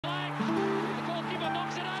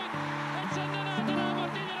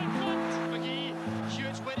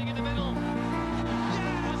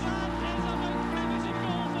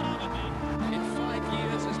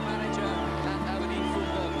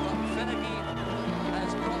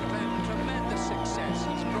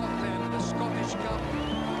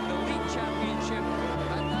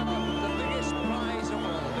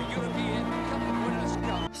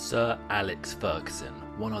Sir Alex Ferguson,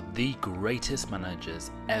 one of the greatest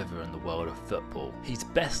managers ever in the world of football. He's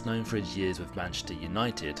best known for his years with Manchester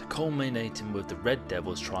United, culminating with the Red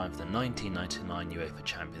Devils' triumph in the 1999 UEFA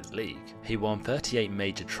Champions League. He won 38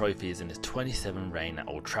 major trophies in his 27 reign at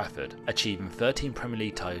Old Trafford, achieving 13 Premier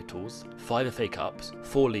League titles, 5 FA Cups,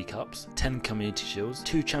 4 League Cups, 10 Community Shields,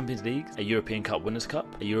 2 Champions Leagues, a European Cup Winners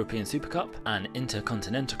Cup, a European Super Cup, an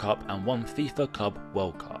Intercontinental Cup, and 1 FIFA Club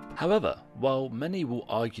World Cup. However, while many will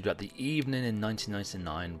argue that the evening in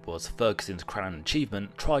 1999 was Ferguson's crowning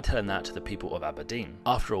achievement, try telling that to the people of Aberdeen.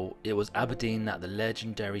 After all, it was Aberdeen that the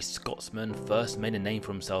legendary Scotsman first made a name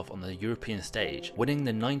for himself on the European stage, winning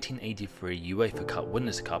the 1983 UEFA Cup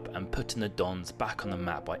Winners Cup and putting the Dons back on the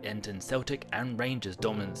map by ending Celtic and Rangers'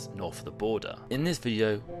 dominance north of the border. In this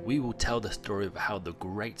video, we will tell the story of how the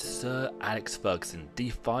great Sir Alex Ferguson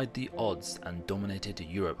defied the odds and dominated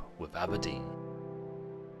Europe with Aberdeen.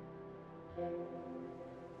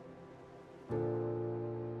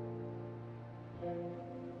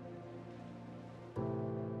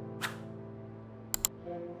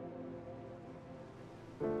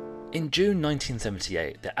 In June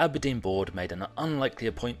 1978, the Aberdeen board made an unlikely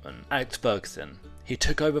appointment, Alex Ferguson. He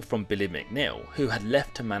took over from Billy McNeill, who had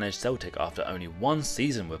left to manage Celtic after only 1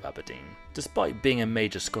 season with Aberdeen. Despite being a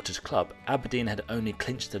major Scottish club, Aberdeen had only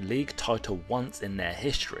clinched the league title once in their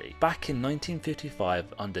history, back in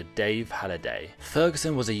 1955 under Dave Halliday.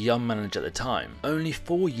 Ferguson was a young manager at the time, only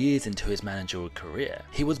 4 years into his managerial career.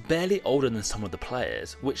 He was barely older than some of the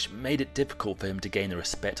players, which made it difficult for him to gain the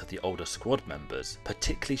respect of the older squad members,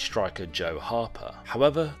 particularly striker Joe Harper.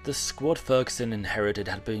 However, the squad Ferguson inherited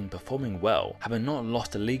had been performing well, having not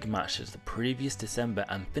lost a league match since the previous December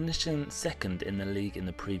and finishing second in the league in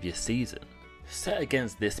the previous season. Set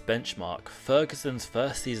against this benchmark, Ferguson's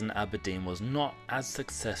first season at Aberdeen was not as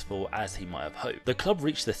successful as he might have hoped. The club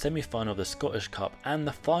reached the semi-final of the Scottish Cup and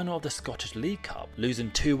the final of the Scottish League Cup,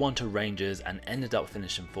 losing 2-1 to Rangers and ended up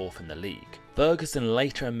finishing 4th in the league. Ferguson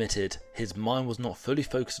later admitted his mind was not fully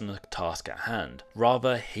focused on the task at hand,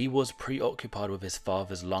 rather he was preoccupied with his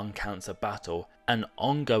father's lung cancer battle and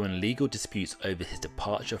ongoing legal disputes over his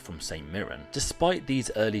departure from St Mirren. Despite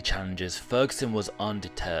these early challenges, Ferguson was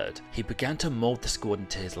undeterred. He began to mould the squad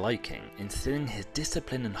into his liking, instilling his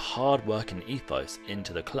discipline and hard-working ethos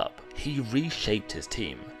into the club. He reshaped his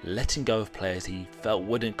team, letting go of players he felt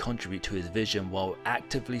wouldn't contribute to his vision while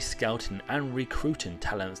actively scouting and recruiting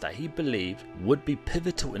talents that he believed would be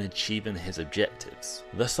pivotal in achieving his objectives.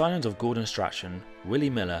 The signings of Gordon Strachan, Willie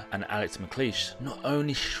Miller and Alex McLeish not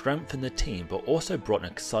only strengthened the team but also brought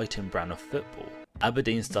an exciting brand of football.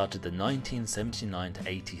 Aberdeen started the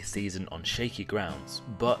 1979-80 season on shaky grounds,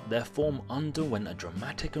 but their form underwent a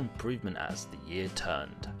dramatic improvement as the year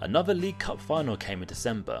turned. Another League Cup final came in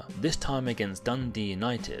December, this time against Dundee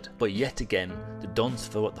United, but yet again the Dons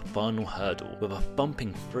fell at the final hurdle with a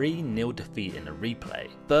thumping 3-0 defeat in a replay.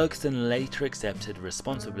 Ferguson later accepted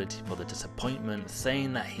responsibility for the disappointment,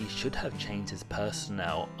 saying that he should have changed his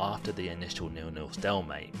personnel after the initial 0-0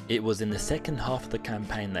 stalemate. It was in the second half of the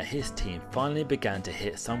campaign that his team finally began to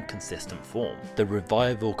hit some consistent form. The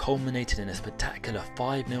revival culminated in a spectacular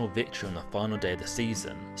 5-0 victory on the final day of the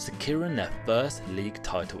season, securing their first league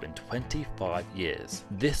title in 25 years.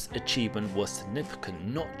 This achievement was significant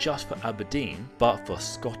not just for Aberdeen, but for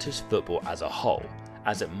Scottish football as a whole,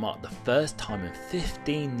 as it marked the first time in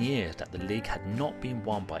 15 years that the league had not been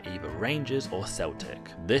won by either Rangers or Celtic.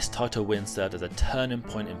 This title win served as a turning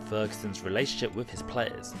point in Ferguson's relationship with his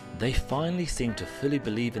players. They finally seemed to fully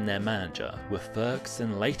believe in their manager, with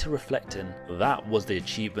Ferguson later reflecting, "That was the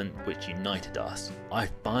achievement which united us. I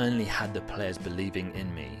finally had the players believing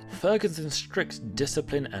in me." Ferguson's strict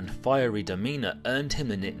discipline and fiery demeanour earned him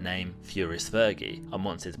the nickname Furious Fergie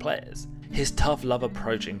amongst his players. His tough love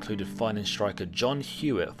approach included fining striker John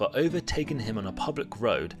Hewitt for overtaking him on a public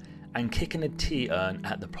road and kicking a tea urn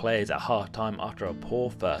at the players at half-time after a poor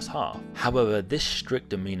first half. However, this strict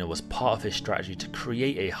demeanour was part of his strategy to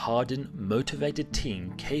create a hardened, motivated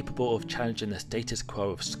team capable of challenging the status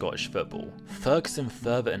quo of Scottish football. Ferguson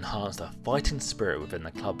further enhanced the fighting spirit within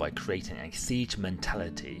the club by creating a siege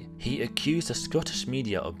mentality. He accused the Scottish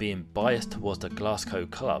media of being biased towards the Glasgow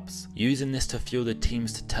clubs, using this to fuel the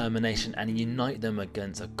team's determination and unite them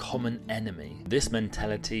against a common enemy. This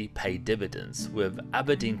mentality paid dividends, with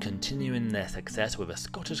Aberdeen continuing their success with a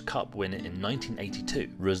Scottish Cup win in 1982,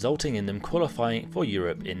 resulting in them qualifying for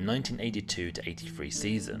Europe in 1982-83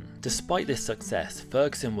 season. Despite this success,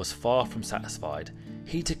 Ferguson was far from satisfied.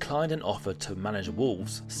 he declined an offer to manage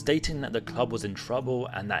Wolves, stating that the club was in trouble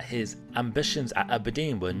and that his ambitions at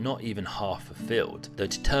Aberdeen were not even half fulfilled. The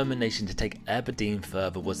determination to take Aberdeen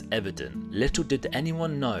further was evident. Little did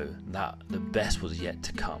anyone know that the best was yet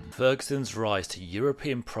to come. Ferguson's rise to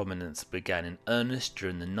European prominence began in earnest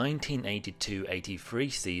during the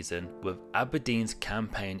 1982-83 season with Aberdeen's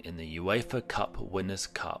campaign in the UEFA Cup Winners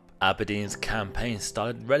Cup. Aberdeen's campaign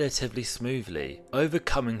started relatively smoothly,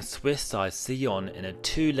 overcoming Swiss side Sion in a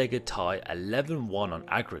two-legged tie 11-1 on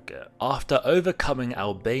aggregate. After overcoming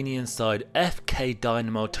Albanian side FK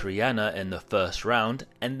Dynamo Tirana in the first round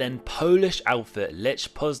and then Polish outfit Lech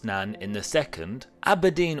Poznan in the second,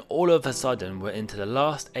 Aberdeen all of a sudden were into the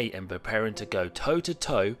last 8 and preparing to go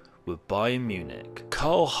toe-to-toe with Bayern Munich.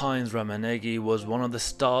 Karl-Heinz Rummenigge was one of the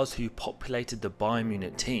stars who populated the Bayern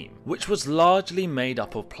Munich team, which was largely made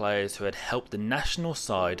up of players who had helped the national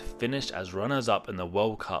side finish as runners-up in the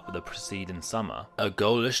World Cup the preceding summer. A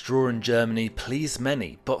goalless draw in Germany pleased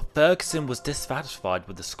many, but Ferguson was dissatisfied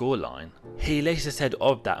with the scoreline. He later said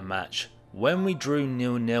of that match, "When we drew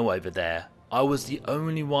 0-0 over there, I was the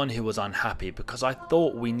only one who was unhappy because I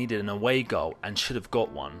thought we needed an away goal and should have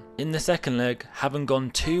got one." In the second leg, having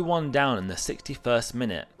gone 2-1 down in the 61st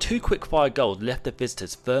minute, 2 quick-fire goals left the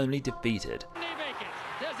visitors firmly defeated.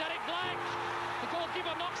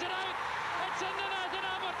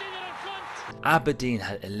 Aberdeen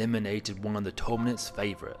had eliminated one of the tournament's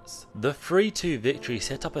favourites. The 3-2 victory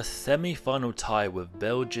set up a semi-final tie with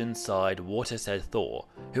Belgian side Waterstead Thor,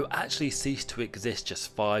 who actually ceased to exist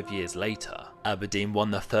just 5 years later. Aberdeen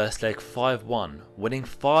won the first leg 5-1, winning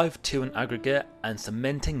 5-2 in aggregate and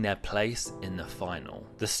cementing their place in the final.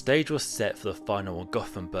 The stage was set for the final in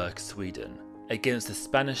Gothenburg, Sweden, against the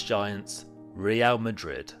Spanish giants Real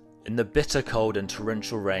Madrid. In the bitter cold and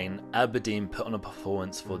torrential rain, Aberdeen put on a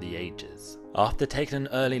performance for the ages. After taking an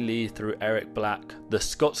early lead through Eric Black, the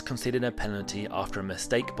Scots conceded a penalty after a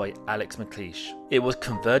mistake by Alex McLeish. It was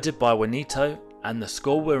converted by Juanito, and the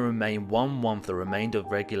score will remain 1-1 for the remainder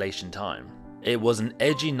of regulation time. It was an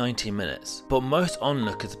edgy 90 minutes, but most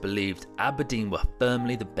onlookers believed Aberdeen were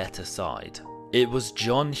firmly the better side. It was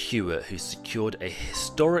John Hewitt who secured a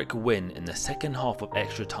historic win in the second half of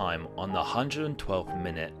extra time on the 112th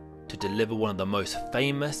minute to deliver one of the most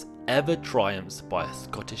famous ever triumphs by a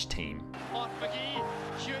Scottish team. McGee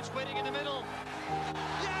shoots, waiting in the middle.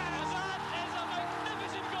 Yes, that is a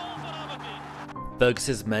magnificent goal for Aberdeen.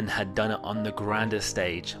 Ferguson's men had done it on the grandest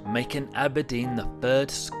stage, making Aberdeen the 3rd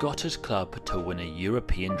Scottish club to win a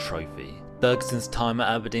European trophy. Ferguson's time at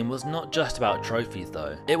Aberdeen was not just about trophies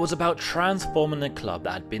though. It was about transforming a club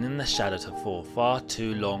that had been in the shadows for far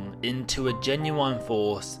too long into a genuine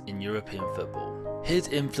force in European football. His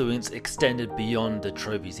influence extended beyond the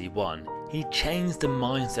trophies he won. He changed the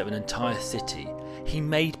mindset of an entire city. He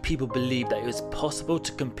made people believe that it was possible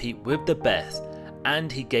to compete with the best,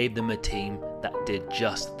 and he gave them a team that did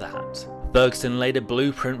just that. Ferguson laid a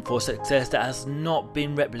blueprint for success that has not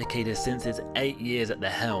been replicated since his 8 years at the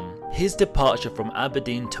helm. His departure from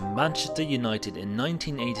Aberdeen to Manchester United in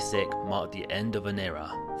 1986 marked the end of an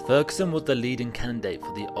era. Ferguson was the leading candidate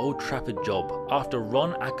for the Old Trafford job after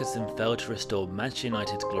Ron Atkinson failed to restore Manchester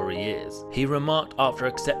United's glory years. He remarked after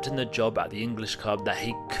accepting the job at the English club that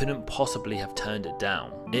he couldn't possibly have turned it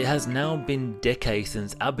down. It has now been decades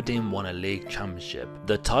since Aberdeen won a league championship.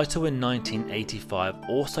 The title in 1985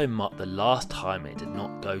 also marked the last time it did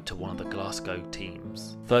not go to one of the Glasgow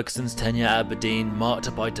teams. Ferguson's tenure at Aberdeen,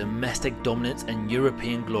 marked by domestic dominance and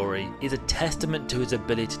European glory, is a testament to his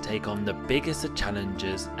ability to take on the biggest of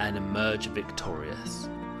challenges and emerge victorious.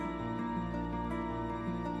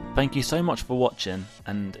 Thank you so much for watching,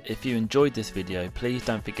 and if you enjoyed this video, please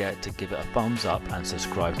don't forget to give it a thumbs up and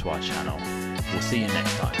subscribe to our channel. We'll see you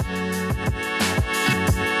next time.